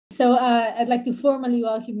So I'd like to formally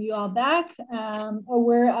welcome you all back.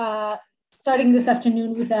 We're starting this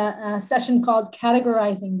afternoon with a session called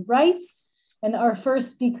Categorizing Rights. And our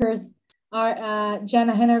first speakers are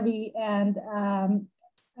Jenna Hennerby and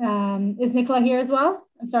is Nicola here as well?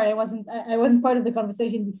 I'm sorry, I wasn't part of the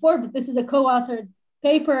conversation before, but this is a co-authored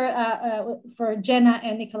paper for Jenna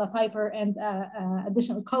and Nicola Piper and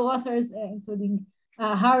additional co-authors, including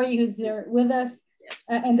Harry, who's here with us.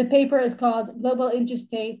 And the paper is called Global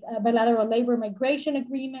Interstate Bilateral Labor Migration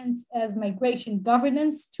Agreements as Migration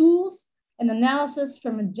Governance Tools and Analysis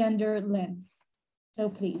from a Gender Lens. So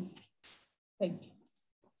please, thank you.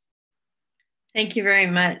 Thank you very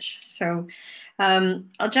much. So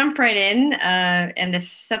I'll jump right in. And if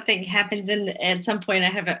something happens at some point, I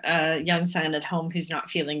have a young son at home who's not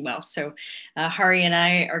feeling well. So Hari and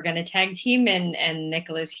I are going to tag team and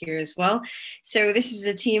Nicola's here as well. So this is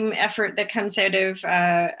a team effort that comes out of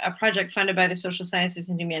a project funded by the Social Sciences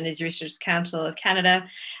and Humanities Research Council of Canada.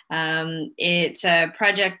 It's a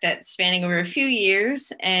project that's spanning over a few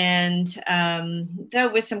years, and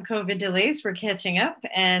though with some COVID delays, we're catching up.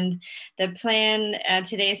 And the plan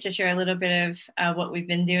today is to share a little bit of what we've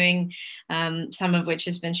been doing, some of which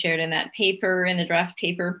has been shared in that paper, in the draft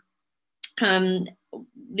paper.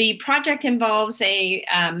 The project involves a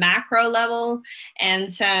macro level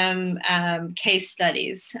and some case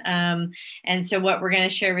studies. And so what we're going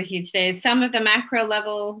to share with you today is some of the macro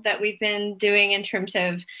level that we've been doing in terms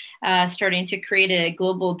of starting to create a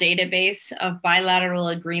global database of bilateral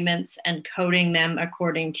agreements and coding them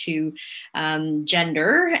according to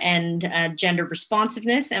gender and gender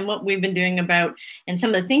responsiveness, and what we've been doing about, and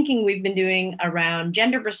some of the thinking we've been doing around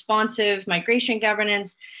gender responsive migration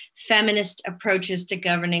governance, feminist approaches to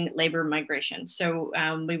governing labor migration. So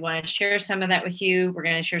we want to share some of that with you. We're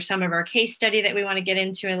going to share some of our case study that we want to get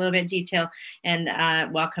into in a little bit of detail,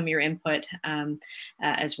 and welcome your input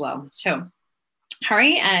as well. So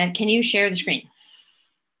Hari, can you share the screen?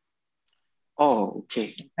 Oh,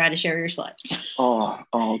 okay. Try to share your slides. Oh,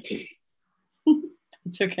 okay.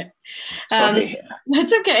 It's okay. Sorry.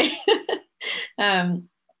 That's okay.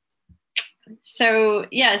 So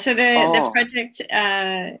yeah, so the project,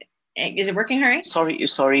 is it working, Hari?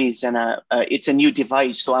 Sorry, Jenna. It's a new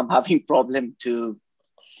device, so I'm having problem to. Do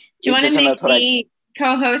you want to make me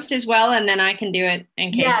co-host as well, and then I can do it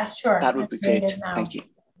in case? Yeah, sure. That would be great. Thank you.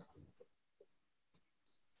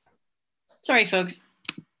 Sorry, folks.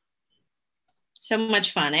 So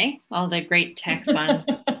much fun, eh? All the great tech fun.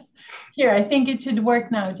 Here, I think it should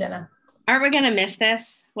work now, Jenna. Aren't we going to miss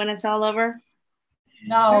this when it's all over?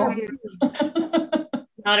 No.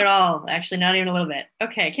 Not at all. Actually, not even a little bit.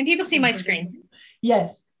 Okay. Can people see my screen?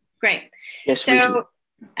 Yes. Great. Yes, we do.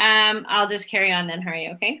 I'll just carry on then, Hari,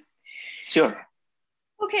 okay? Sure.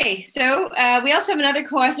 Okay, so we also have another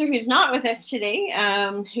co-author who's not with us today,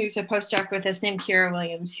 who's a postdoc with us named Kira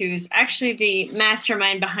Williams, who's actually the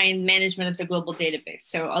mastermind behind management of the global database.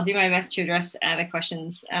 So I'll do my best to address the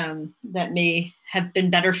questions that may have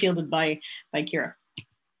been better fielded by Kira.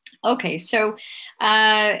 Okay, so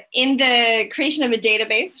in the creation of a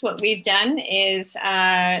database, what we've done is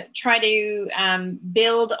try to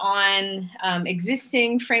build on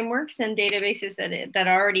existing frameworks and databases that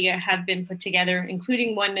already have been put together,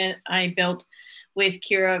 including one that I built with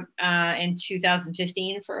Kira in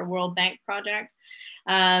 2015 for a World Bank project.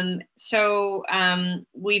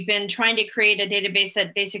 We've been trying to create a database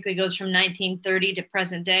that basically goes from 1930 to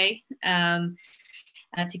present day.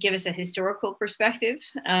 To give us a historical perspective.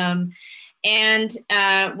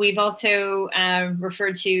 We've also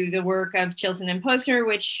referred to the work of Chilton and Posner,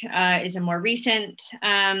 which is a more recent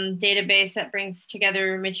database that brings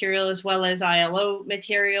together material as well as ILO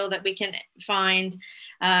material that we can find.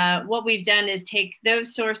 What we've done is take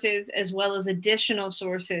those sources as well as additional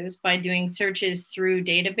sources by doing searches through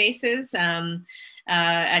databases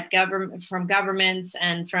from governments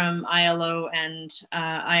and from ILO and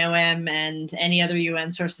IOM and any other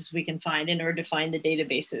UN sources we can find in order to find the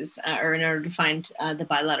databases or in order to find the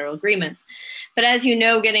bilateral agreements. But as you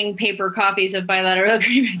know, getting paper copies of bilateral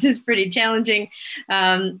agreements is pretty challenging,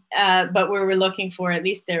 but we're looking for at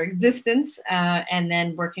least their existence and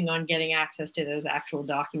then working on getting access to those actual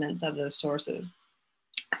documents of those sources.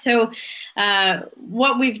 So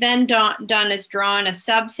what we've then done is drawn a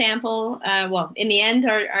subsample. Well, in the end,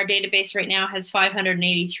 our database right now has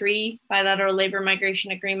 583 bilateral labor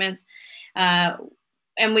migration agreements.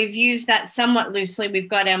 And we've used that somewhat loosely. We've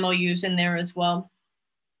got MOUs in there as well.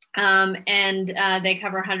 They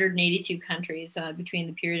cover 182 countries between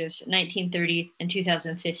the period of 1930 and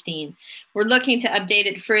 2015. We're looking to update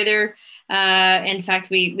it further. In fact,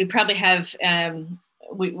 we probably have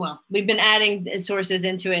we've been adding sources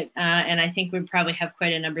into it, and I think we probably have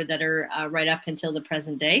quite a number that are right up until the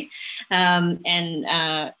present day. But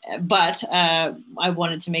I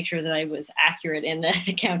wanted to make sure that I was accurate in the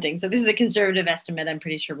accounting. So this is a conservative estimate. I'm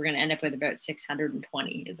pretty sure we're going to end up with about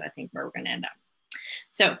 620 is I think where we're going to end up.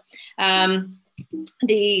 So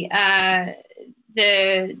the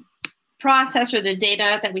process or the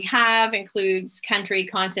data that we have includes country,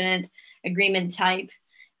 continent, agreement type,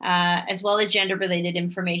 as well as gender-related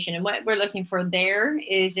information. And what we're looking for there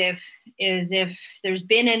is if there's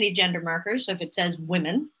been any gender markers, so if it says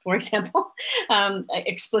women, for example,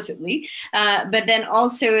 explicitly, but then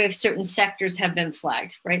also if certain sectors have been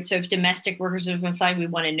flagged, right? So if domestic workers have been flagged, we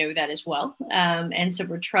want to know that as well. And so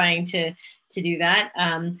we're trying to do that.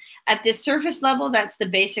 At the surface level, that's the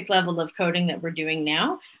basic level of coding that we're doing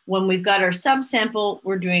now. When we've got our subsample,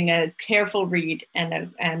 we're doing a careful read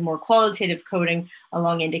and more qualitative coding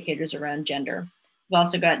along indicators around gender. We've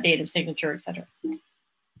also got date of signature, et cetera.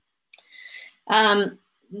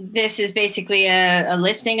 This is basically a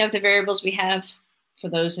listing of the variables we have for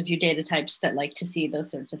those of you data types that like to see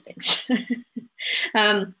those sorts of things.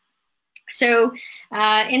 So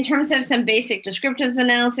in terms of some basic descriptives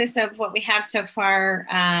analysis of what we have so far,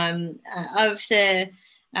 of the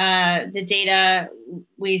data,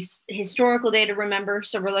 historical data, remember,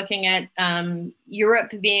 so we're looking at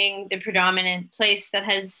Europe being the predominant place that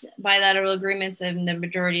has bilateral agreements, and the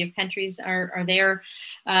majority of countries are there.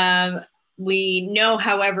 We know,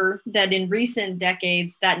 however, that in recent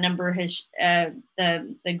decades, that number has,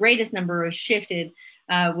 the greatest number has shifted,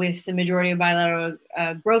 with the majority of bilateral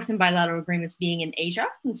growth in bilateral agreements being in Asia.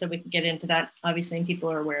 And so we can get into that, obviously, and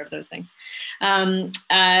people are aware of those things.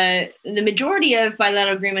 The majority of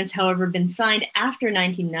bilateral agreements, however, have been signed after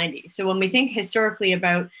 1990. So when we think historically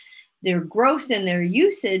about their growth and their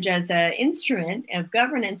usage as an instrument of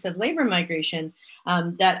governance of labor migration,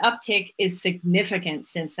 that uptick is significant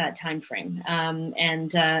since that time frame.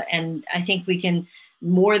 And I think we can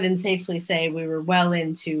more than safely say we were well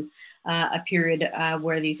into a period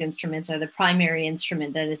where these instruments are the primary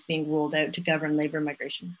instrument that is being rolled out to govern labor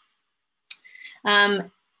migration.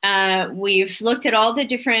 We've looked at all the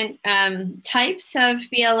different types of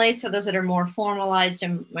BLA, so those that are more formalized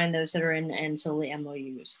and those that are in solely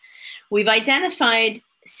MOUs. We've identified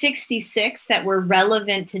 66 that were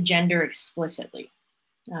relevant to gender explicitly,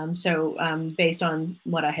 based on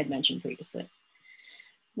what I had mentioned previously.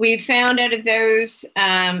 We've found out of those,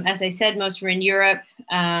 as I said, most were in Europe.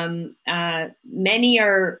 Many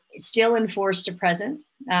are still enforced to present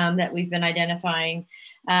that we've been identifying.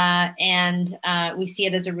 And we see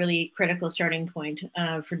it as a really critical starting point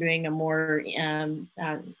for doing a more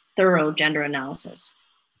thorough gender analysis.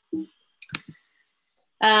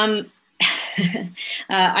 I'm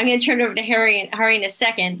going to turn it over to Harry in a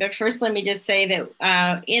second, but first let me just say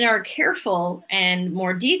that in our careful and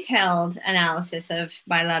more detailed analysis of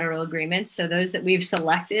bilateral agreements, so those that we've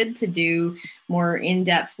selected to do more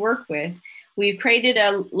in-depth work with, we've created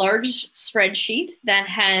a large spreadsheet that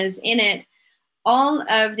has in it all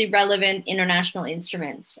of the relevant international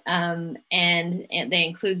instruments, and they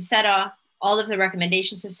include CETA, all of the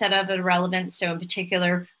recommendations of CETA that are relevant, so in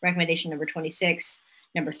particular, recommendation number 26,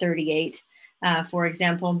 number 38, for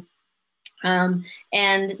example. And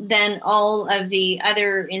then all of the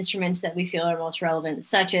other instruments that we feel are most relevant,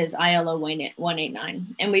 such as ILO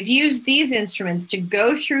 189. And we've used these instruments to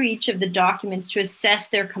go through each of the documents to assess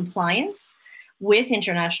their compliance with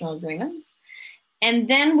international agreements. And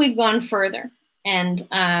then we've gone further. And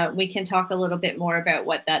we can talk a little bit more about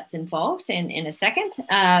what that's involved in a second.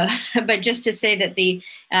 But just to say that the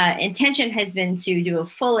intention has been to do a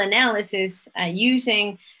full analysis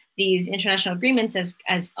using these international agreements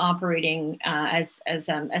as operating as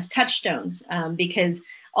touchstones, because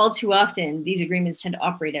all too often these agreements tend to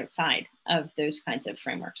operate outside of those kinds of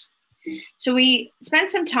frameworks. So we spent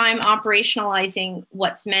some time operationalizing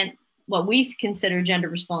what we consider gender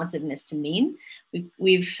responsiveness to mean.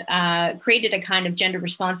 We've created a kind of gender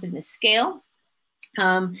responsiveness scale.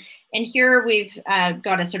 And here we've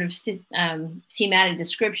got a sort of thematic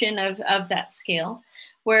description of that scale,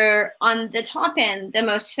 where on the top end, the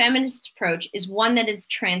most feminist approach is one that is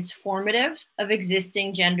transformative of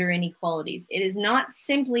existing gender inequalities. It is not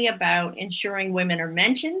simply about ensuring women are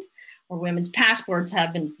mentioned or women's passports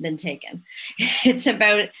have been taken. It's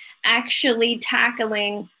about actually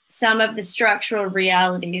tackling some of the structural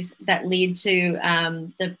realities that lead to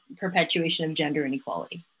the perpetuation of gender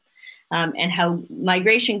inequality, and how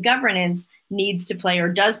migration governance needs to play or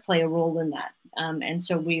does play a role in that. And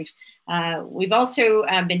so we've also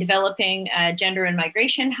been developing a gender and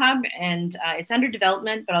migration hub, and it's under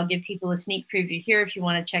development, but I'll give people a sneak preview here if you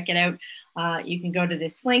want to check it out you can go to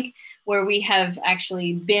this link where we have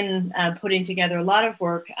actually been putting together a lot of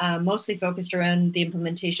work, mostly focused around the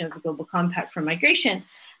implementation of the Global Compact for Migration,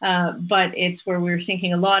 but it's where we're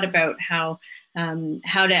thinking a lot about how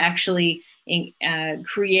to actually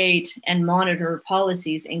create and monitor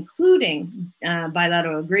policies, including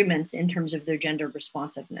bilateral agreements in terms of their gender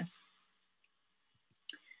responsiveness.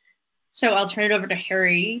 So I'll turn it over to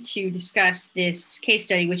Harry to discuss this case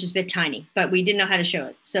study, which is a bit tiny, but we didn't know how to show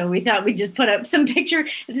it. So we thought we'd just put up some picture.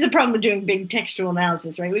 This is the problem with doing big textual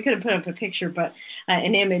analysis, right? We could have put up a picture, but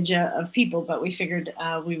an image of people, but we figured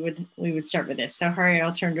we would start with this. So Harry,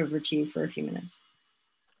 I'll turn it over to you for a few minutes.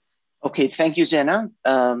 Okay, thank you, Jenna.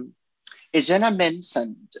 As Jenna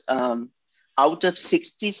mentioned, out of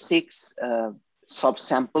 66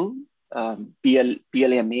 subsample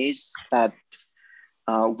BLMAs that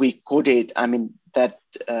we coded, that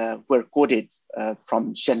were coded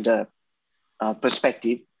from gender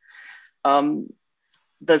perspective.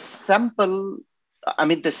 The sample,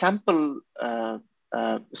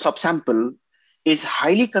 subsample is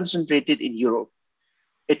highly concentrated in Europe.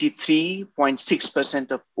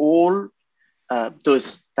 83.6% of all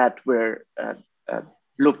those that were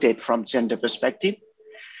looked at from gender perspective.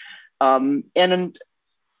 And in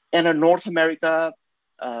North America,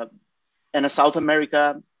 and South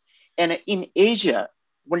America, and in Asia,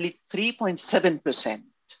 only 3.7%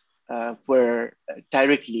 were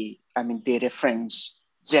directly, they reference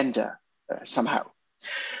gender somehow.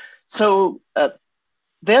 So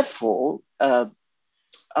therefore,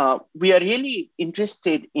 we are really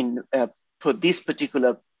interested in, for this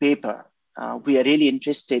particular paper, we are really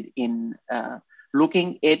interested in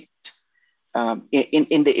looking at,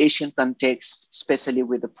 in the Asian context, especially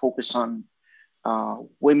with the focus on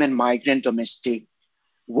women migrant domestic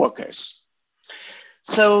workers.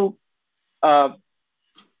 So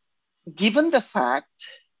given the fact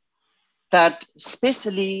that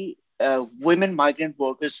especially women migrant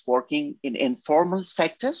workers working in informal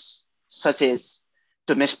sectors, such as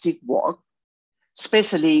domestic work,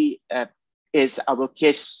 especially as our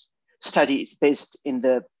case study is based in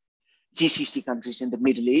the GCC countries in the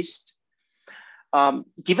Middle East,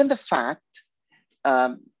 given the fact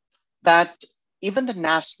that even the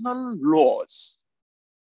national laws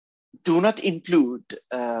do not include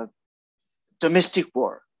domestic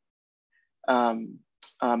work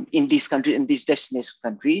in these countries, in these destination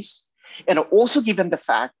countries, and also given the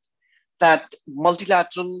fact that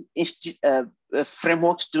multilateral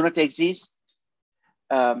frameworks do not exist,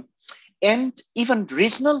 and even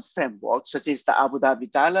regional frameworks such as the Abu Dhabi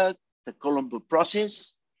Dialogue, the Colombo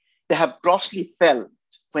Process, they have grossly failed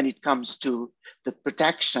when it comes to the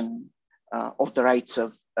protection of the rights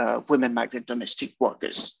of women migrant domestic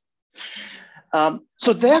workers.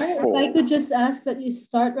 So therefore— If I could just ask that you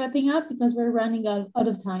start wrapping up because we're running out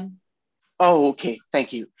of time. Oh, okay,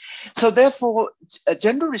 thank you. So therefore,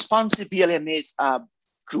 gender responsive BLMAs are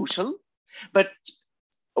crucial, but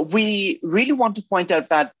we really want to point out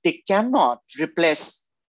that they cannot replace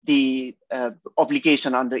the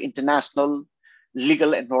obligation under international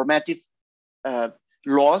legal and normative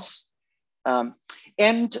laws.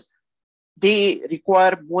 And they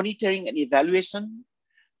require monitoring and evaluation.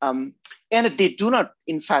 And they do not,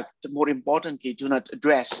 in fact, more importantly, do not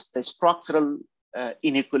address the structural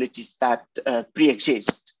inequalities that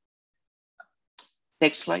pre-exist.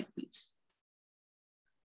 Next slide, please.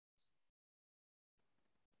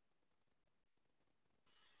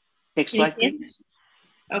 Next slide, please.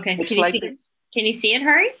 Okay. Next slide, please. Can you see it,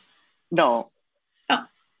 Harry? No. Oh,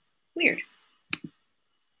 weird.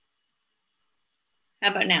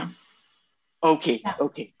 How about now? Okay,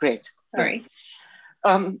 okay, great. Sorry.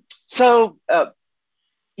 So,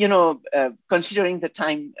 considering the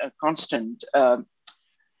time constant,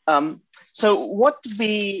 so what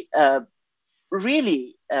we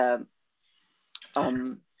really, in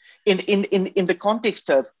the context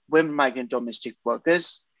of women migrant domestic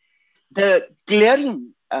workers, the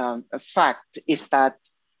glaring fact is that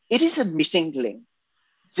it is a missing link.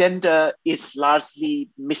 Gender is largely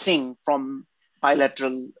missing from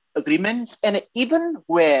bilateral agreements, and even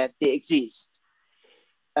where they exist,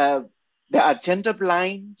 they are gender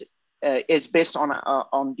blind, is based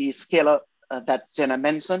on the scale that Jenna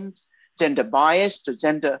mentioned, gender biased to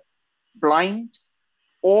gender blind,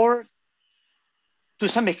 or to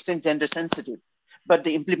some extent gender sensitive. But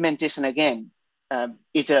the implementation again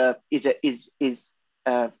is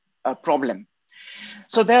a problem.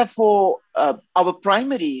 So therefore, our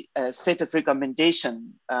primary set of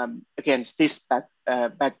recommendation against this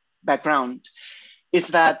background is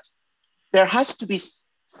that there has to be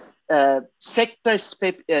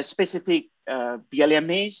sector-specific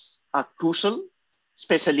BLMAs are crucial,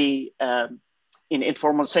 especially in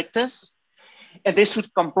informal sectors. And they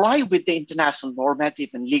should comply with the international normative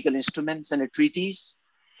and legal instruments and the treaties.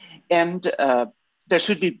 And there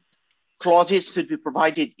should be clauses should be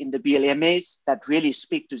provided in the BLMAs that really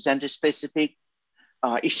speak to gender-specific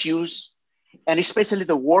issues, and especially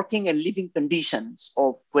the working and living conditions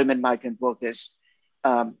of women migrant workers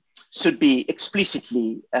should be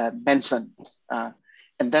explicitly mentioned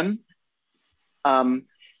in them.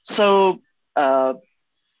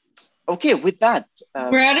 Okay, with that.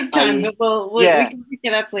 We're out of time, but we can pick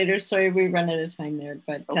it up later. Sorry, we run out of time there,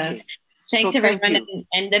 but okay. Thanks, everyone.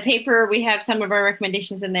 And the paper, we have some of our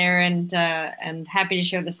recommendations in there, and happy to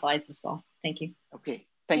share the slides as well. Thank you. Okay,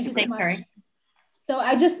 thank you very much. So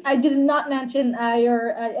I did not mention I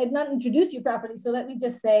did not introduce you properly. So let me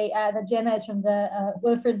just say that Jenna is from the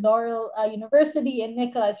Wilfrid Laurier University, and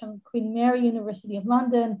Nicola is from Queen Mary University of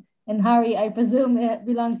London, and Harry, I presume,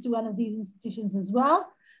 belongs to one of these institutions as well.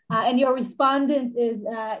 And your respondent is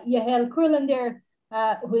Yael Kurlander,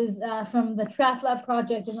 who is from the TRAFLab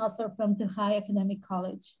project and also from Tehai Academic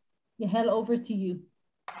College. Yael, over to you.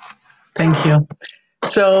 Thank you.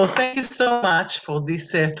 So thank you so much for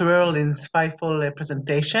this thorough and insightful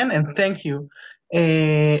presentation, and thank you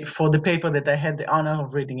for the paper that I had the honor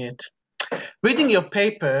of reading it. Reading your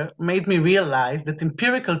paper made me realize that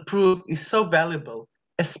empirical proof is so valuable,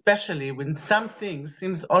 especially when some things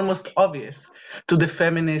seems almost obvious to the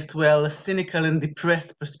feminist, well, cynical and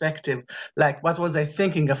depressed perspective, like what was I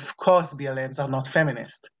thinking? Of course BLMs are not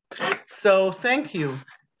feminist. So thank you.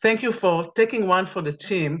 Thank you for taking one for the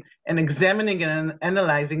team and examining and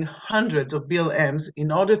analyzing hundreds of BLMs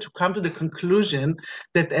in order to come to the conclusion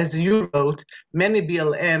that, as you wrote, many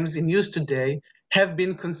BLMs in use today have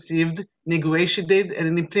been conceived, negotiated,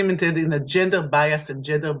 and implemented in a gender-biased and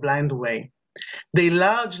gender-blind way. They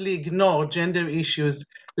largely ignore gender issues,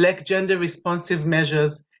 lack gender-responsive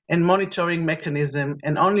measures and monitoring mechanism,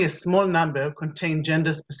 and only a small number contain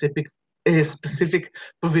gender-specific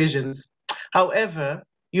provisions. However,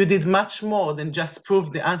 you did much more than just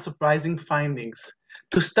prove the unsurprising findings.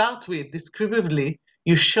 To start with, descriptively,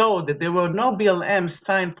 you showed that there were no BLMs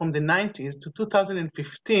signed from the 90s to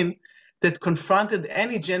 2015 that confronted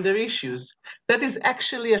any gender issues. That is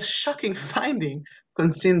actually a shocking finding,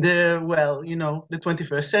 consider, well, you know, the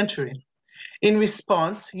 21st century. In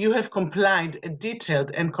response, you have compiled a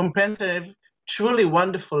detailed and comprehensive, truly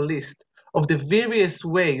wonderful list of the various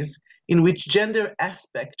ways in which gender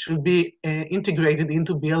aspect should be integrated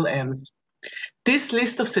into BLMs. This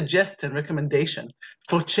list of suggestions and recommendations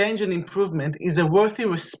for change and improvement is a worthy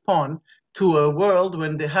response to a world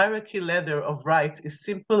when the hierarchy ladder of rights is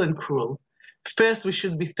simple and cruel. First, we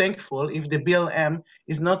should be thankful if the BLM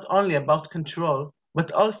is not only about control,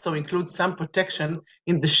 but also includes some protection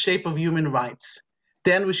in the shape of human rights.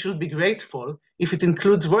 Then we should be grateful if it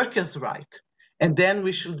includes workers' rights. And then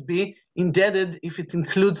we should be indebted if it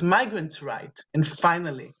includes migrants' rights. And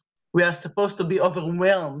finally, we are supposed to be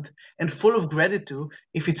overwhelmed and full of gratitude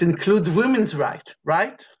if it includes women's rights,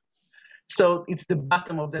 right? So it's the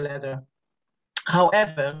bottom of the ladder.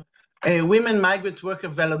 However, women migrant worker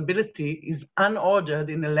availability is unordered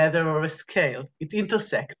in a ladder or a scale. It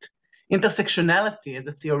intersects. Intersectionality as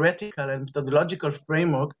a theoretical and methodological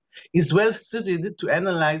framework is well suited to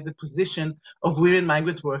analyze the position of women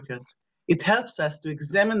migrant workers. It helps us to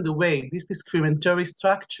examine the way these discriminatory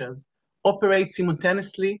structures operate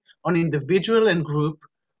simultaneously on individual and group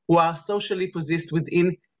who are socially positioned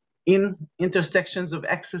within intersections of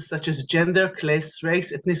access such as gender, class,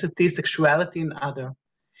 race, ethnicity, sexuality, and other.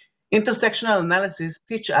 Intersectional analysis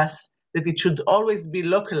teach us that it should always be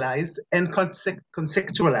localized and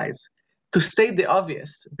conceptualized. To state the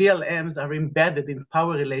obvious, BLMs are embedded in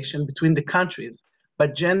power relation between the countries,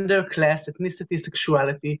 but gender, class, ethnicity,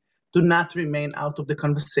 sexuality do not remain out of the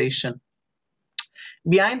conversation.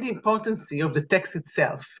 Behind the importance of the text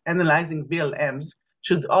itself, analyzing BLMs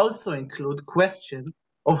should also include question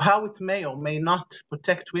of how it may or may not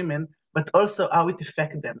protect women, but also how it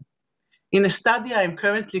affects them. In a study I am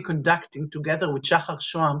currently conducting together with Shachar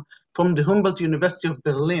Shoam from the Humboldt University of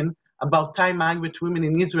Berlin about Thai migrant women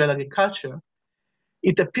in Israel agriculture,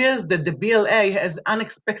 it appears that the BLA has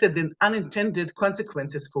unexpected and unintended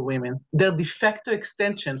consequences for women, their de facto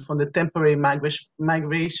extension from the temporary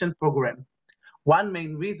migration program. One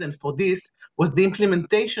main reason for this was the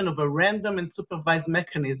implementation of a random and supervised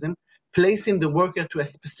mechanism placing the worker to a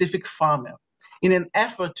specific farmer in an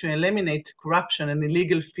effort to eliminate corruption and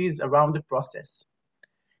illegal fees around the process.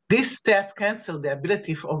 This step canceled the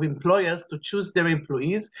ability of employers to choose their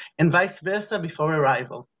employees and vice versa before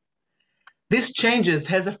arrival. These changes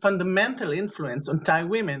has a fundamental influence on Thai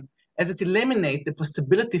women as it eliminates the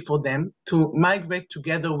possibility for them to migrate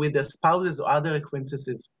together with their spouses or other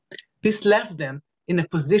acquaintances. This left them in a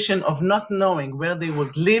position of not knowing where they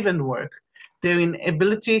would live and work. Their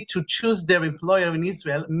inability to choose their employer in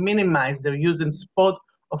Israel minimized their use and support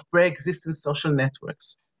of pre-existing social networks.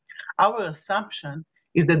 Our assumption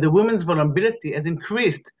is that the women's vulnerability has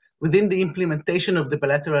increased within the implementation of the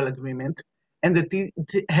bilateral agreement, and that it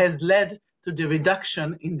has led to the reduction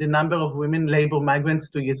in the number of women labor migrants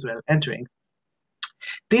to Israel entering.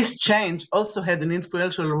 This change also had an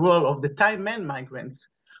influential role of the Thai men migrants.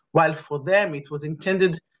 While for them it was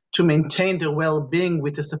intended to maintain their well-being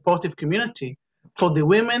with a supportive community, for the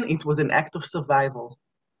women it was an act of survival.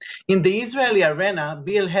 In the Israeli arena,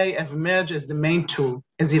 BLA have emerged as the main tool,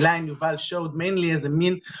 as Eli and Yuval showed, mainly as a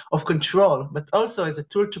means of control, but also as a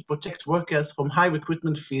tool to protect workers from high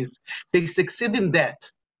recruitment fees. They succeed in that,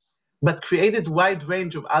 but created a wide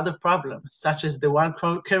range of other problems, such as the one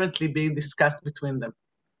currently being discussed between them.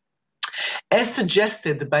 As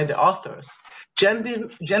suggested by the authors,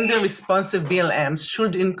 gender-responsive BLMs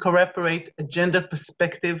should incorporate a gender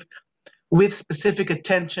perspective with specific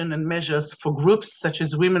attention and measures for groups such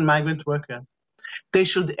as women migrant workers. They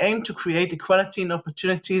should aim to create equality in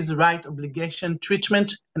opportunities, right, obligation, treatment,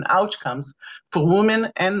 and outcomes for women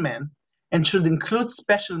and men, and should include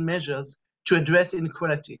special measures to address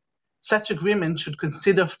inequality. Such agreement should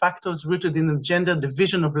consider factors rooted in the gender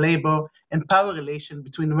division of labor and power relation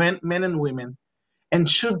between men and women, and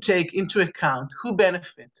should take into account who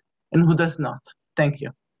benefits and who does not. Thank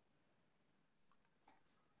you.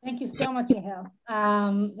 Thank you so much, Yael.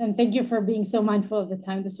 And thank you for being so mindful of the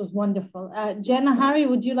time. This was wonderful. Jen Nahari,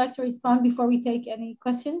 would you like to respond before we take any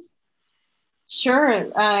questions? Sure.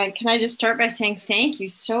 Can I just start by saying thank you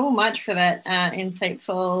so much for that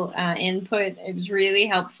insightful input. It was really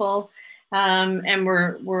helpful. And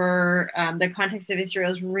the context of Israel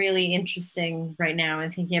is really interesting right now,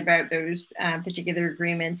 and thinking about those particular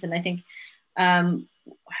agreements. And I think,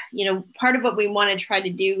 part of what we want to try to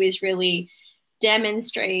do is really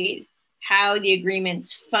demonstrate how the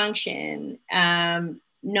agreements function,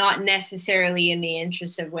 not necessarily in the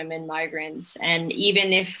interest of women migrants. And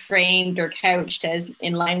even if framed or couched as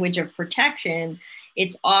in language of protection,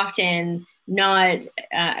 it's often not,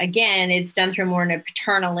 again, it's done through more in a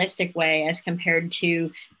paternalistic way as compared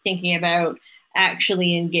to thinking about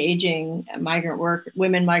actually engaging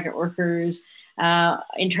women migrant workers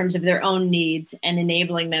in terms of their own needs and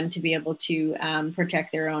enabling them to be able to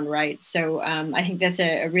protect their own rights. So I think that's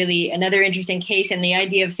another interesting case, and the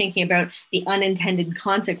idea of thinking about the unintended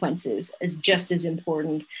consequences is just as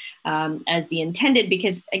important as the intended,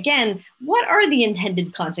 because again, what are the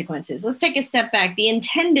intended consequences? Let's take a step back. The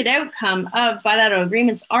intended outcome of bilateral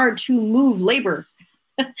agreements are to move labor,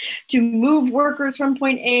 to move workers from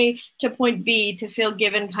point A to point B to fill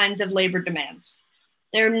given kinds of labor demands.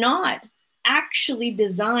 They're not actually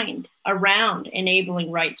designed around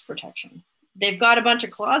enabling rights protection. They've got a bunch of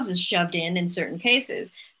clauses shoved in certain cases,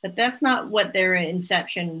 but that's not what their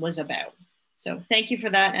inception was about. So thank you for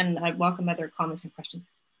that, and I welcome other comments and questions.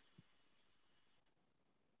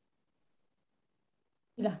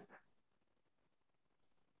 Yeah.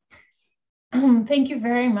 Thank you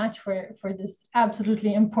very much for this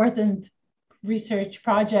absolutely important research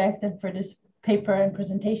project and for this paper and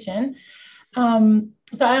presentation.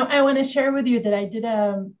 So I want to share with you that I did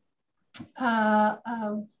a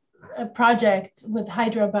project with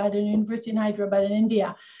Hyderabad, and University in Hyderabad in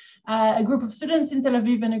India. A group of students in Tel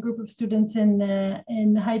Aviv and a group of students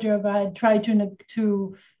in Hyderabad tried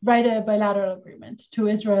to write a bilateral agreement to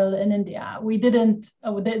Israel and India. We didn't,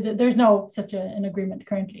 there's no such an agreement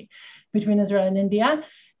currently between Israel and India.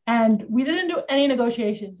 And we didn't do any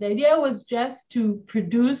negotiations. The idea was just to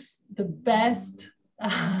produce the best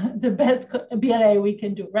BLA we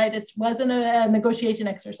can do, right? It wasn't a negotiation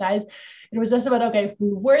exercise. It was just about, okay, if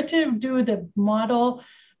we were to do the model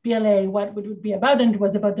BLA, what would it be about? And it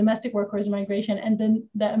was about domestic workers migration. And then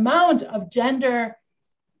the amount of gender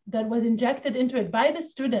that was injected into it by the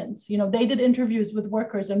students, they did interviews with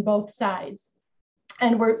workers on both sides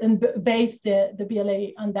and based the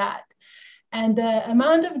BLA on that. And the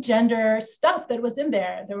amount of gender stuff that was in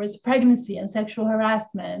there was pregnancy and sexual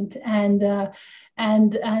harassment, and there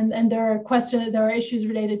are issues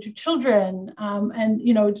related to children,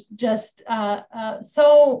 and just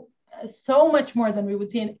so much more than we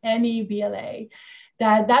would see in any BLA.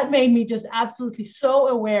 That made me just absolutely so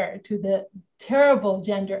aware to the terrible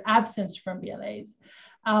gender absence from BLAs.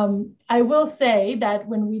 I will say that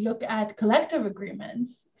when we look at collective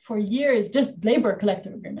agreements for years, just labor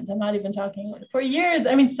collective agreements, I'm not even talking, for years,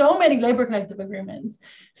 I mean, so many labor collective agreements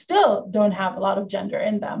still don't have a lot of gender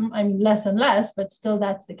in them. I mean, less and less, but still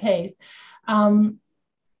that's the case.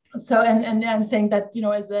 So, and I'm saying that, you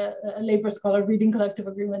know, as a labor scholar reading collective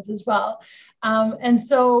agreements as well. And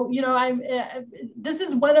so, you know, this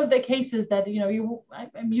is one of the cases that, you know, I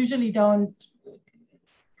usually don't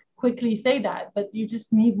quickly say that, but you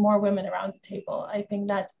just need more women around the table. I think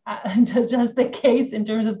that's just the case in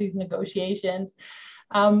terms of these negotiations.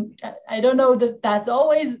 I don't know that that's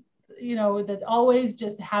always, you know, that always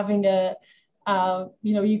just having a,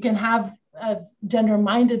 you know, you can have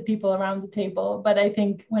gender-minded people around the table, but I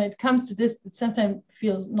think when it comes to this, it sometimes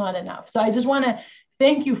feels not enough. So I just want to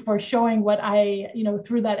thank you for showing what I, you know,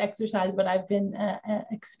 through that exercise, what I've been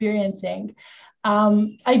experiencing.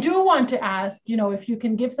 I do want to ask, you know, if you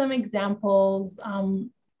can give some examples,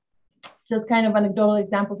 just kind of anecdotal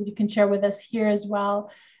examples that you can share with us here as well,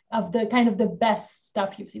 of the kind of the best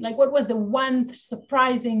stuff you've seen. Like, what was the one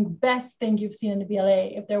surprising best thing you've seen in the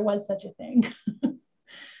BLA, if there was such a thing?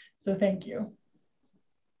 So thank you.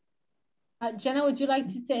 Jenna, would you like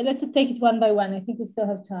to take, let's take it one by one. I think we still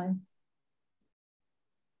have time.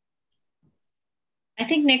 I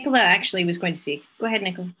think Nicola actually was going to speak. Go ahead,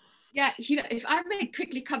 Nicola. Yeah, if I may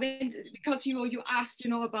quickly come in, because you asked,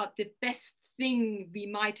 you know, about the best thing we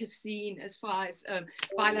might have seen as far as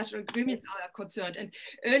bilateral agreements are concerned. And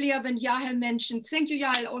earlier when Yael mentioned, thank you,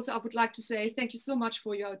 Yael. Also, I would like to say thank you so much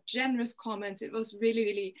for your generous comments. It was really,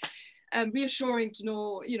 really reassuring to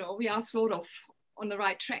know, you know, we are sort of on the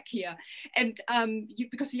right track here. And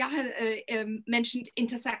because Yael mentioned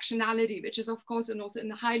intersectionality, which is of course and also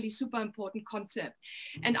a highly super important concept.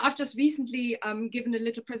 And I've just recently given a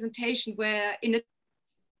little presentation where, in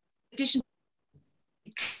addition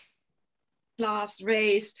to class,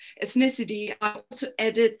 race, ethnicity, I also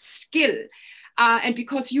added skill. And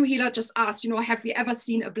because you, Hila, just asked, you know, have we ever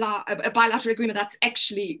seen a bilateral agreement that's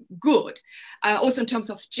actually good? Also in terms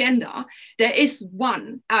of gender, there is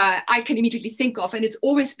one I can immediately think of, and it's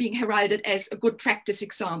always being heralded as a good practice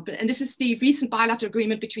example. And this is the recent bilateral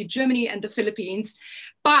agreement between Germany and the Philippines.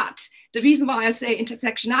 But the reason why I say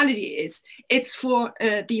intersectionality is it's for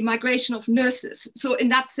the migration of nurses. So in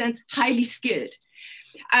that sense, highly skilled.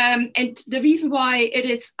 And the reason why it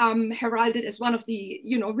is heralded as one of the,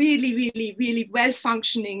 you know, really, really, really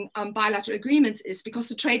well-functioning bilateral agreements is because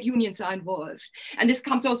the trade unions are involved. And this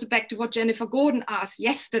comes also back to what Jennifer Gordon asked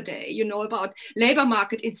yesterday, you know, about labor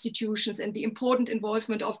market institutions and the important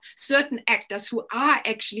involvement of certain actors who are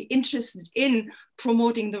actually interested in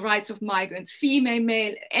promoting the rights of migrants, female,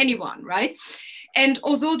 male, anyone, right? And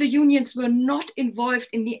although the unions were not involved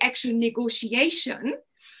in the actual negotiation,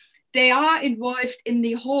 they are involved in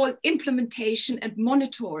the whole implementation and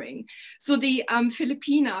monitoring. So the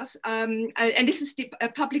Filipinas, and this is the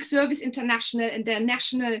Public Service International and their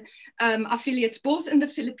national affiliates, both in the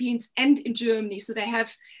Philippines and in Germany. So they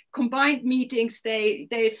have combined meetings.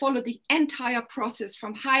 They follow the entire process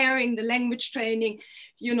from hiring, the language training,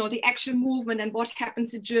 you know, the actual movement and what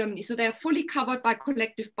happens in Germany. So they are fully covered by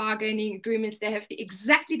collective bargaining agreements. They have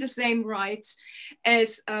exactly the same rights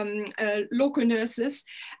as local nurses.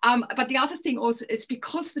 But the other thing also is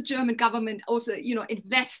because the German government also, you know,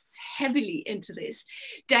 invests heavily into this,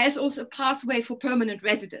 there is also a pathway for permanent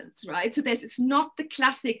residence, right? So it's not the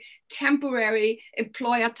classic temporary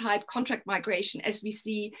employer type contract migration as we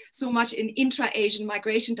see so much in intra-Asian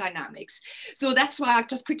migration dynamics. So that's why I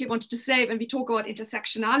just quickly wanted to say, when we talk about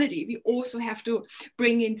intersectionality, we also have to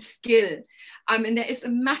bring in skill. And there is a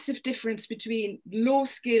massive difference between low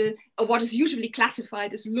skill, or what is usually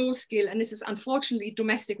classified as low skill, and this is unfortunately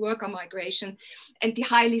domestic worker migration, and the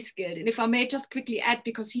highly skilled. And if I may just quickly add,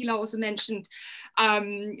 because Hila also mentioned,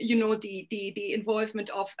 you know, the involvement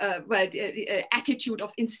of, the attitude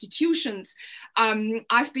of institutions.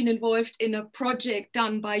 I've been involved in a project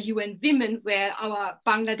done by UN Women, where our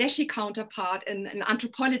Bangladeshi counterpart, an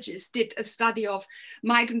anthropologist, did a study of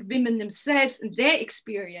migrant women themselves and their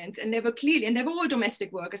experience, and they were clearly, and they were all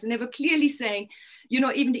domestic workers, and they were clearly saying, you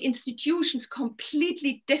know, even the institutions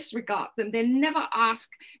completely disregard them. They never ask,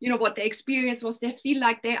 you know, what their experience was. They feel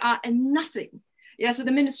like they are a nothing. Yeah, so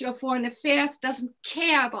the Ministry of Foreign Affairs doesn't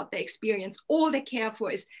care about their experience. All they care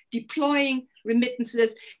for is deploying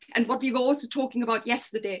remittances. And what we were also talking about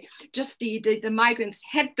yesterday, just the migrants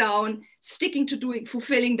head down, sticking to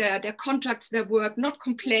fulfilling their contracts, their work, not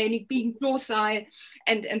complaining, being docile,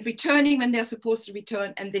 and returning when they're supposed to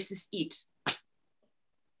return. And this is it.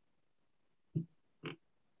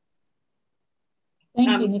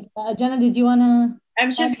 Thank you, Nicola. Jenna, did you want to? I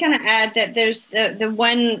was just going to add that there's the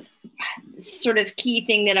one sort of key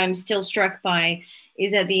thing that I'm still struck by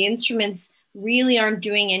is that the instruments really aren't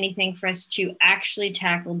doing anything for us to actually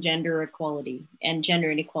tackle gender equality and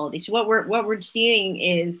gender inequality. So what we're seeing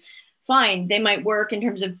is, fine, they might work in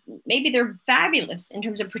terms of, maybe they're fabulous in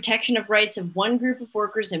terms of protection of rights of one group of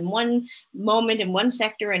workers in one moment in one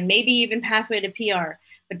sector, and maybe even pathway to PR.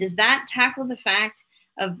 But does that tackle the fact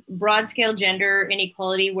of broad scale gender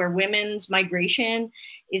inequality where women's migration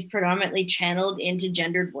is predominantly channeled into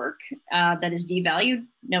gendered work that is devalued?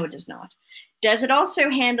 No, it does not. Does it also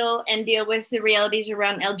handle and deal with the realities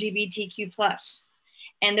around LGBTQ+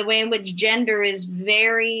 and the way in which gender is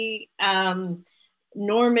very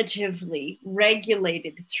normatively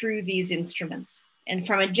regulated through these instruments? And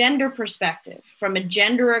from a gender perspective, from a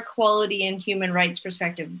gender equality and human rights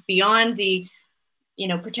perspective, beyond the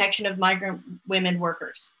protection of migrant women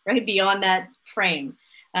workers, right? Beyond that frame,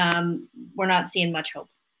 we're not seeing much hope.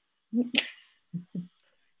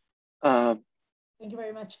 Thank you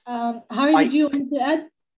very much. Harry, did you want to add?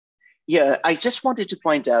 Yeah, I just wanted to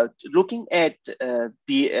point out, looking at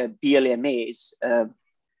BLMAs,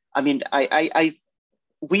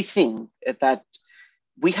 we think that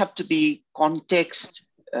we have to be context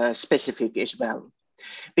specific as well.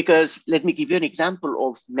 Because let me give you an example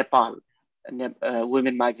of Nepal,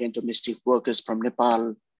 women migrant domestic workers from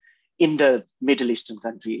Nepal in the Middle Eastern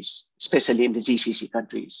countries, especially in the GCC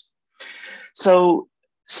countries. So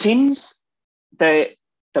since the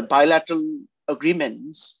bilateral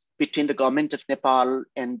agreements between the government of Nepal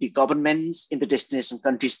and the governments in the destination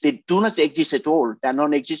countries, they do not exist at all, they're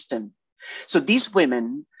non-existent. So these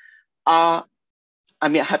women are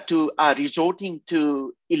resorting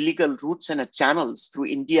to illegal routes and channels through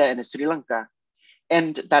India and Sri Lanka.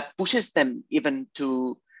 And that pushes them even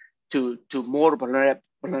to more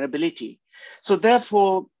vulnerability. So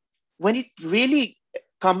therefore, when it really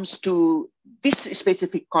comes to this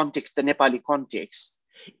specific context, the Nepali context,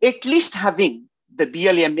 at least having the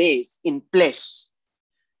BLMAs in place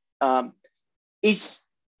that is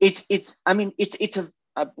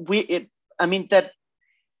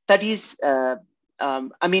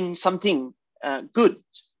something good,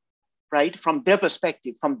 right? From their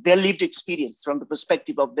perspective, from their lived experience, from the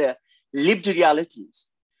perspective of their lived realities.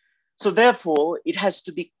 So therefore, it has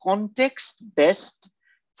to be context-based,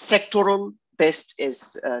 sectoral-based,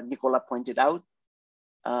 as Nicola pointed out.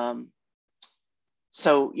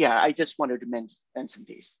 So yeah, I just wanted to mention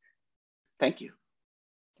this. Thank you.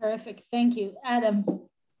 Terrific, thank you. Adam.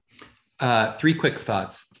 3 quick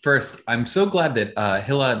thoughts. First, I'm so glad that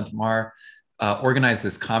Hilla and Tamar organized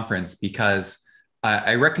this conference, because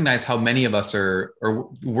I recognize how many of us are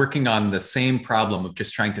working on the same problem of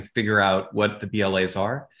just trying to figure out what the BLAs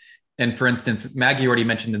are. And for instance, Maggie already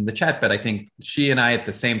mentioned in the chat, but I think she and I at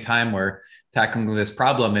the same time were tackling this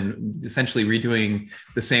problem and essentially redoing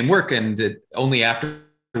the same work. And only after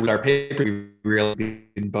our paper, we really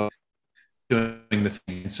both doing the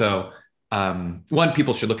same. So one,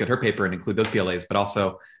 people should look at her paper and include those BLAs, but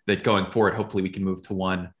also that going forward, hopefully we can move to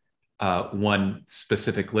one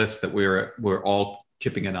specific list that we're all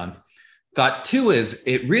chipping in on. Thought 2 is,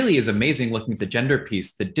 it really is amazing looking at the gender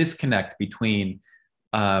piece, the disconnect between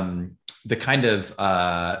the kind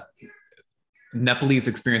of Nepalese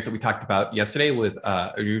experience that we talked about yesterday with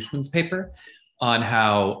Ayushman's paper on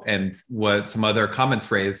how, and what some other comments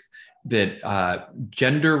raised, that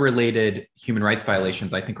gender-related human rights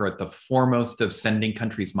violations, I think, are at the foremost of sending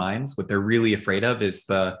countries' minds. What they're really afraid of is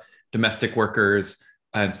the domestic workers,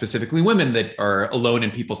 and specifically women, that are alone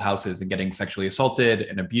in people's houses and getting sexually assaulted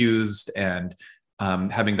and abused and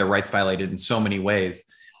having their rights violated in so many ways.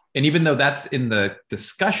 And even though that's in the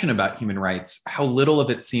discussion about human rights, how little of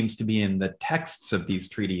it seems to be in the texts of these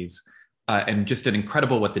treaties, and just an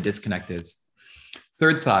incredible what the disconnect is.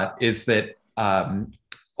 Third thought is that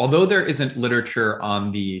although there isn't literature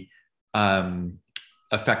on the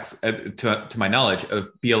effects, to my knowledge, of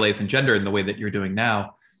BLAs and gender in the way that you're doing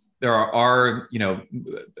now, there are,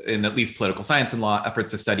 in at least political science and law,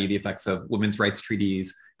 efforts to study the effects of women's rights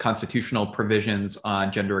treaties, constitutional provisions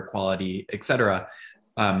on gender equality, et cetera.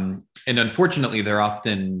 And unfortunately, they're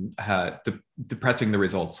often depressing the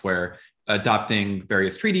results, where adopting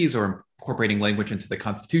various treaties or incorporating language into the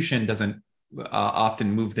Constitution doesn't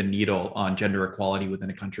often move the needle on gender equality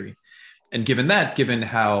within a country. And given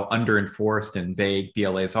how under-enforced and vague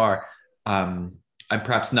BLAs are, I'm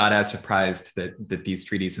perhaps not as surprised that these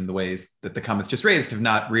treaties, in the ways that the comments just raised, have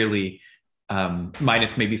not really,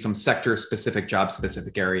 minus maybe some sector-specific,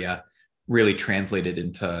 job-specific area, really translated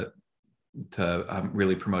into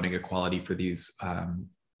really promoting equality for these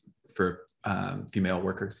female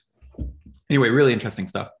workers. Anyway, really interesting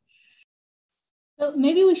stuff. So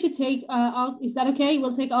maybe we should take is that okay?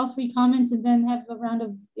 We'll take all 3 comments and then have a round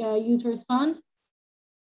of you to respond.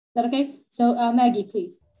 that okay? So Maggie,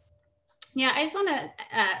 please. Yeah, I just want to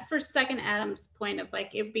first second Adam's point of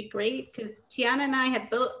like, it would be great because Tiana and I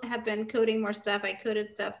have been coding more stuff. I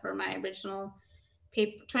coded stuff for my original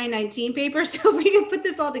paper, 2019 paper. So if we could put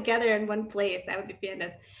this all together in one place, that would be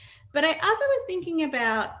fantastic. But I also was thinking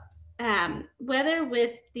about whether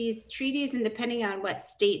with these treaties, and depending on what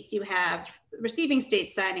states you have, receiving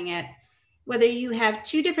states signing it, whether you have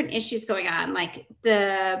two different issues going on, like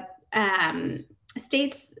the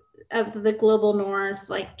states of the global north,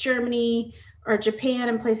 like Germany or Japan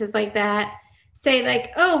and places like that, say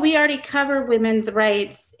like, oh, we already cover women's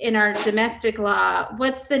rights in our domestic law.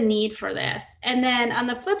 What's the need for this? And then on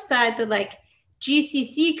the flip side, the like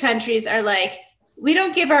GCC countries are like, we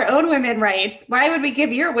don't give our own women rights. Why would we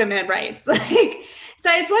give your women rights? Like, so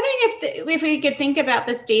I was wondering if we could think about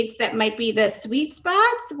the states that might be the sweet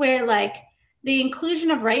spots where like the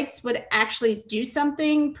inclusion of rights would actually do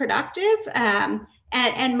something productive,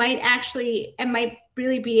 and might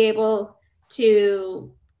really be able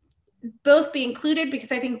to both be included,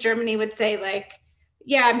 because I think Germany would say like,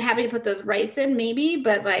 yeah, I'm happy to put those rights in maybe,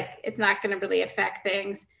 but like, it's not going to really affect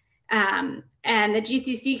things. And the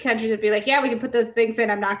GCC countries would be like, yeah, we can put those things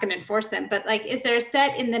in, I'm not going to enforce them. But like, is there a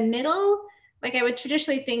set in the middle? Like I would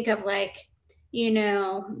traditionally think of like, you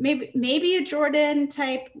know, maybe a Jordan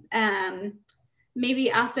type,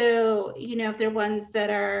 maybe also, you know, if they're ones that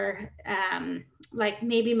are like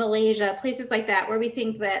maybe Malaysia, places like that, where we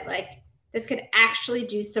think that like this could actually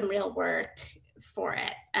do some real work for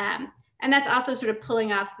it. And that's also sort of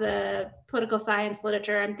pulling off the political science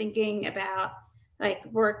literature. I'm thinking about like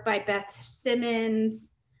work by Beth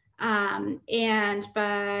Simmons and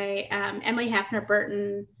by Emily Hafner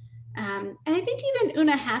Burton. And I think even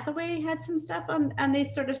Una Hathaway had some stuff on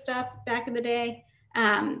this sort of stuff back in the day,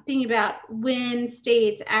 thinking about when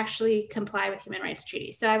states actually comply with human rights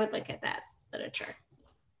treaties. So I would look at that literature.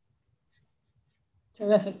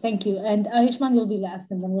 Terrific, thank you. And Ayushmann, you'll be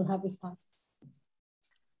last, and then we'll have responses.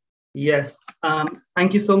 Yes,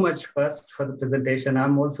 thank you so much first for the presentation.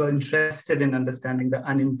 I'm also interested in understanding the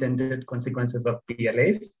unintended consequences of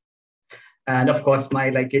PLAs. And of course,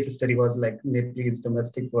 my case study was like Nepalese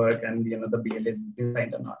domestic work and the BLAs being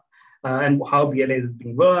signed or not, and how BLAs is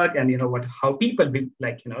being worked, and how people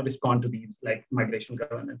respond to these migration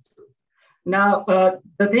governance tools. Now,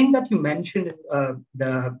 the thing that you mentioned in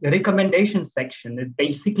the recommendation section is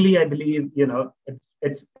basically, I believe,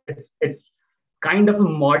 it's kind of a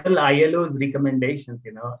model ILO's recommendations,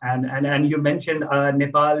 and you mentioned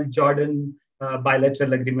Nepal, Jordan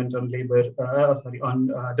bilateral agreement on labor, on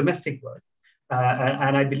domestic work.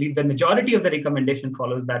 And I believe the majority of the recommendation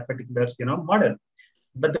follows that particular, model.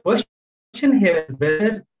 But the question here is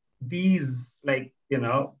whether these,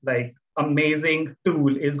 amazing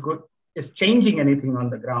tool is changing anything on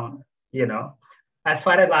the ground, As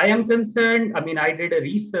far as I am concerned, I mean, I did a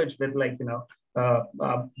research with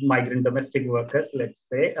migrant domestic workers, let's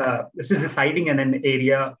say. This is residing in an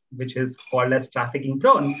area which is called as trafficking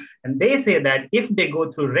prone. And they say that if they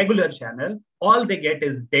go through regular channel, all they get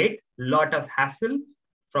is debt, lot of hassle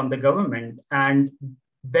from the government. And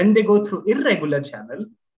when they go through irregular channel,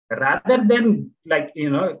 rather than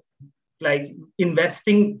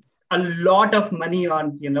investing a lot of money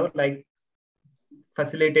on,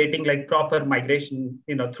 facilitating proper migration,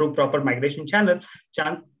 through proper migration channel,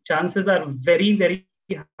 chances are very, very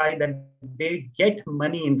high that they get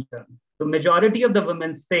money in return. The majority of the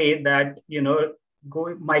women say that,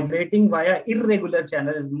 migrating via irregular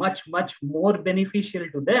channel is much, much more beneficial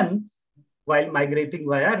to them while migrating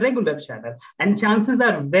via regular channel. And chances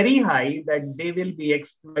are very high that they will be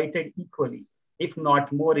exploited equally, if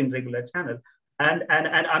not more, in regular channel. And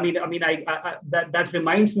I mean, that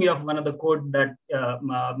reminds me of one of the quote that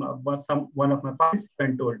one of my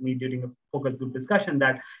participants told me during a focus group discussion,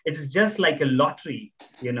 that it's just like a lottery,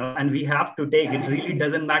 and we have to take. It really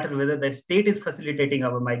doesn't matter whether the state is facilitating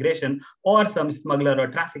our migration or some smuggler or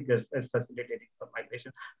traffickers is facilitating some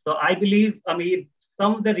migration. So I believe,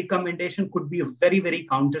 some of the recommendation could be very, very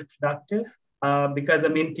counterproductive because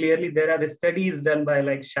clearly there are studies done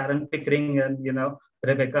by Sharon Pickering and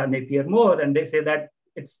Rebecca Napier-Moore, and they say that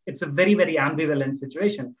it's a very, very ambivalent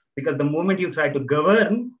situation, because the moment you try to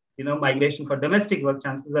govern, migration for domestic work,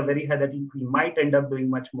 chances are very high that we might end up doing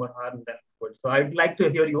much more harm than good. So I'd like to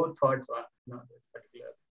hear your thoughts on this particular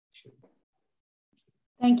issue.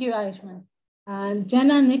 Thank you, Ayushmann.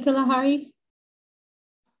 Jenna, Nicola, Hari?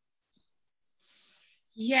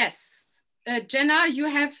 Yes. Jenna, you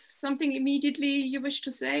have something immediately you wish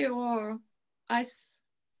to say, or is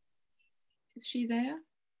she there?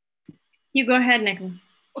 You go ahead, Nicola.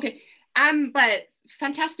 Okay. But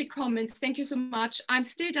fantastic comments. Thank you so much. I'm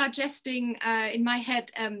still digesting in my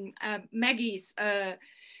head Maggie's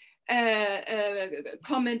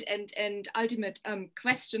comment and ultimate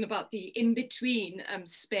question about the in-between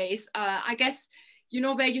space. I guess, you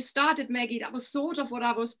know, where you started, Maggie, that was sort of what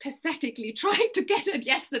I was pathetically trying to get at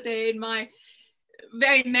yesterday in my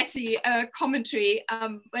very messy commentary,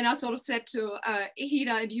 when I sort of said to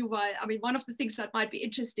Ehida and Yuval, I mean, one of the things that might be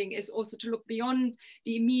interesting is also to look beyond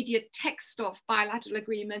the immediate text of bilateral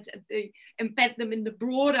agreements and embed them in the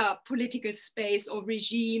broader political space or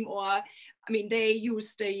regime, or, I mean, they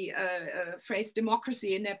use the phrase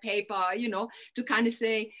democracy in their paper, you know, to kind of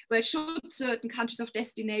say, well, should certain countries of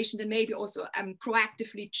destination then maybe also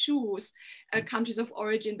proactively choose countries of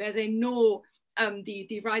origin where they know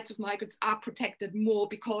the rights of migrants are protected more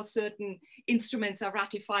because certain instruments are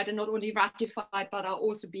ratified, and not only ratified, but are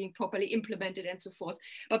also being properly implemented and so forth.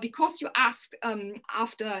 But because you asked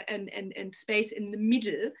after and space in the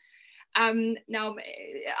middle, now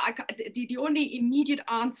the only immediate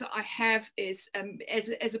answer I have is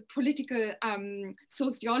as a political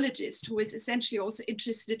sociologist who is essentially also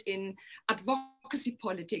interested in advocacy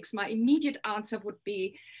politics, my immediate answer would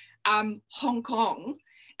be Hong Kong.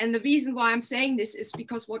 And the reason why I'm saying this is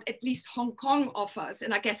because what at least Hong Kong offers,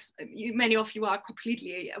 and I guess many of you are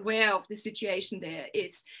completely aware of the situation there,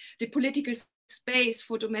 is the political space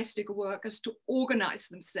for domestic workers to organize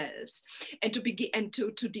themselves and to begin and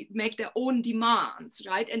to make their own demands,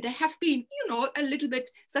 right? And they have been, you know, a little bit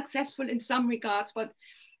successful in some regards, but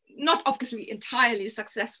not obviously entirely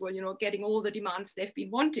successful, you know, getting all the demands they've been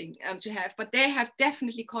wanting to have, but they have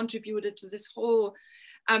definitely contributed to this whole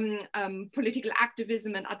political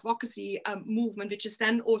activism and advocacy movement, which has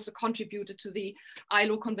then also contributed to the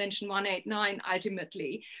ILO Convention 189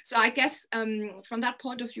 ultimately. So I guess from that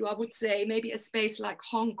point of view, I would say maybe a space like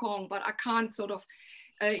Hong Kong, but I can't sort of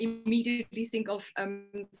immediately think of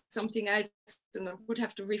something else, and I would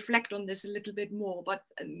have to reflect on this a little bit more. But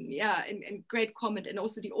yeah, and great comment. And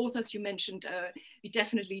also the authors you mentioned, we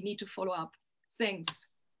definitely need to follow up. Thanks.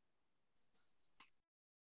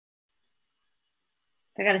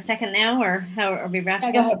 I got a second now, or how are we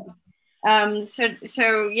wrapping up?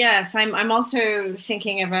 So yes, I'm also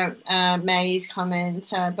thinking about Maggie's comment,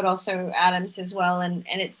 but also Adam's as well, and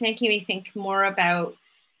it's making me think more about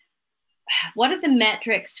what are the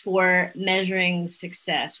metrics for measuring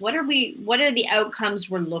success? What are the outcomes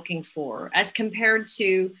we're looking for, as compared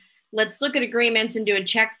to let's look at agreements and do a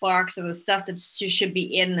checkbox of the stuff that should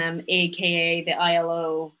be in them, aka the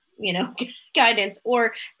ILO, you know, guidance,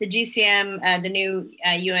 or the GCM, the new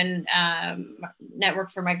UN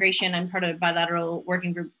Network for Migration. I'm part of Bilateral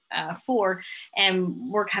Working Group 4, and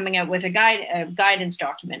we're coming out with a guidance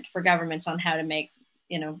document for governments on how to make,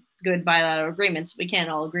 you know, good bilateral agreements. We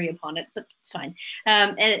can't all agree upon it, but it's fine.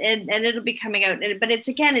 And it'll be coming out. But it's,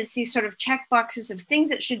 again, it's these sort of check boxes of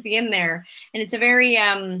things that should be in there. And it's a very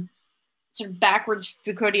sort of backwards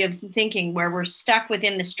Foucauldian thinking, where we're stuck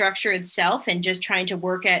within the structure itself and just trying to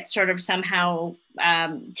work at sort of somehow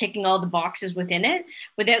ticking all the boxes within it,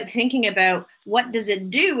 without thinking about what does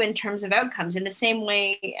it do in terms of outcomes. In the same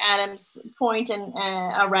way, Adam's point and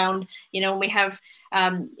around, you know, we have,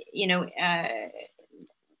 you know,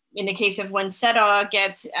 in the case of when CEDAW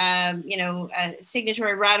gets, you know,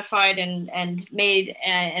 signatory ratified and made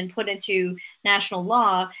and put into national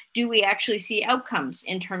law, do we actually see outcomes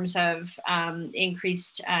in terms of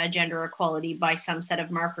increased gender equality by some set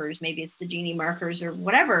of markers? Maybe it's the Gini markers or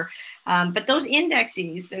whatever. But those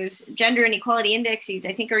indexes, those gender inequality indexes,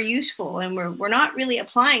 I think are useful, and we're not really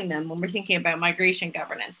applying them when we're thinking about migration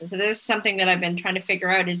governance. And so this is something that I've been trying to figure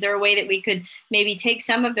out. Is there a way that we could maybe take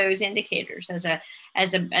some of those indicators as a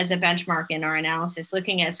benchmark in our analysis,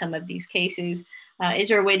 looking at some of these cases? Is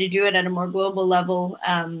there a way to do it at a more global level?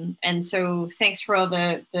 And so thanks for all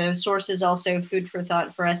the sources, also food for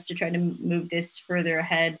thought for us to try to move this further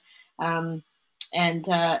ahead. And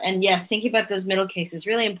yes, thinking about those middle cases,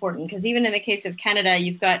 really important, because even in the case of Canada,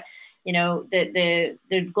 you've got, you know, the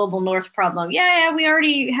global north problem. Yeah, we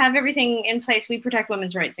already have everything in place. We protect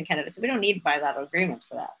women's rights in Canada, so we don't need bilateral agreements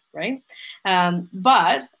for that, right?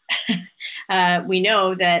 But we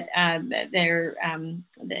know that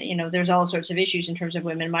you know, there's all sorts of issues in terms of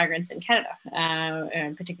women migrants in Canada,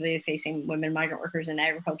 and particularly facing women migrant workers in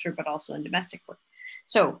agriculture, but also in domestic work.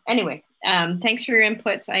 So anyway, thanks for your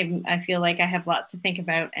inputs. I feel like I have lots to think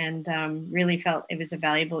about, and really felt it was a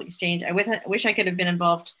valuable exchange. I wish I could have been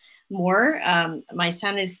involved more. My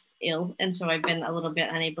son is ill, and so I've been a little bit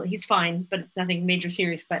unable. He's fine, but it's nothing major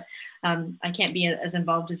serious, but I can't be as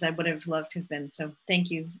involved as I would have loved to have been. So thank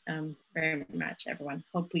you very much, everyone.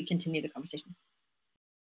 Hope we continue the conversation.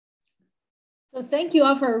 So thank you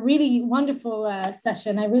all for a really wonderful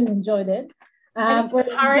session. I really enjoyed it.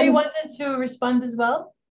 Hari wanted to respond as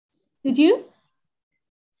well. Did you?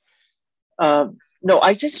 No,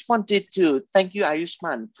 I just wanted to thank you,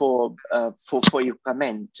 Ayushman, for your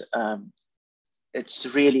comment.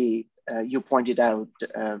 It's really, you pointed out,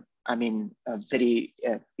 I mean, a very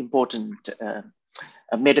important,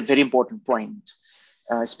 made a very important point,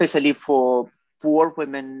 especially for poor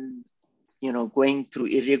women, you know, going through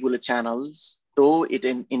irregular channels, though it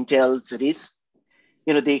entails risk,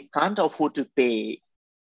 you know, they can't afford to pay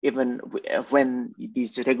even when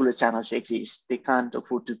these regular channels exist. They can't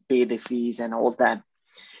afford to pay the fees and all that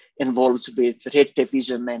involves with red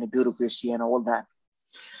tapeism and bureaucracy and all that.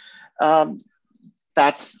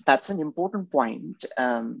 That's an important point.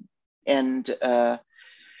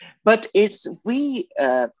 But it's we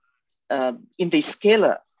in the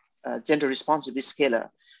scalar, gender responsive scalar,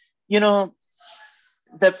 you know,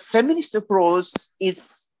 the feminist approach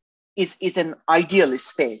is an ideal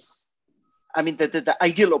space. I mean, the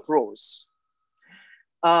ideal approach.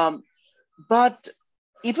 But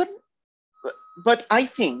I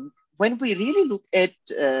think when we really look at,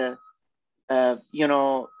 you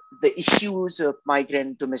know, the issues of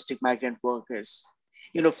domestic migrant workers,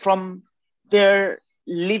 you know, from their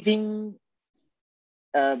living,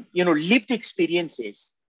 you know, lived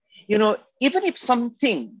experiences, you know, even if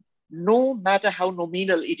something, no matter how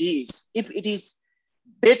nominal it is, if it is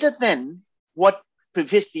better than what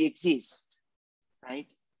previously exists, right?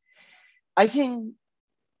 I think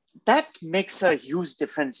that makes a huge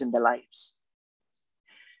difference in their lives.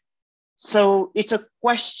 So it's a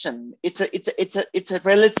question. It's a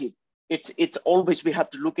relative. It's always, we have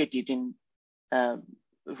to look at it in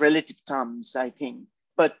relative terms, I think.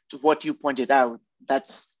 But what you pointed out,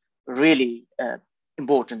 that's really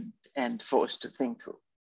important and for us to think through.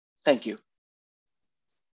 Thank you.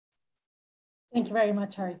 Thank you very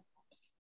much, Hari.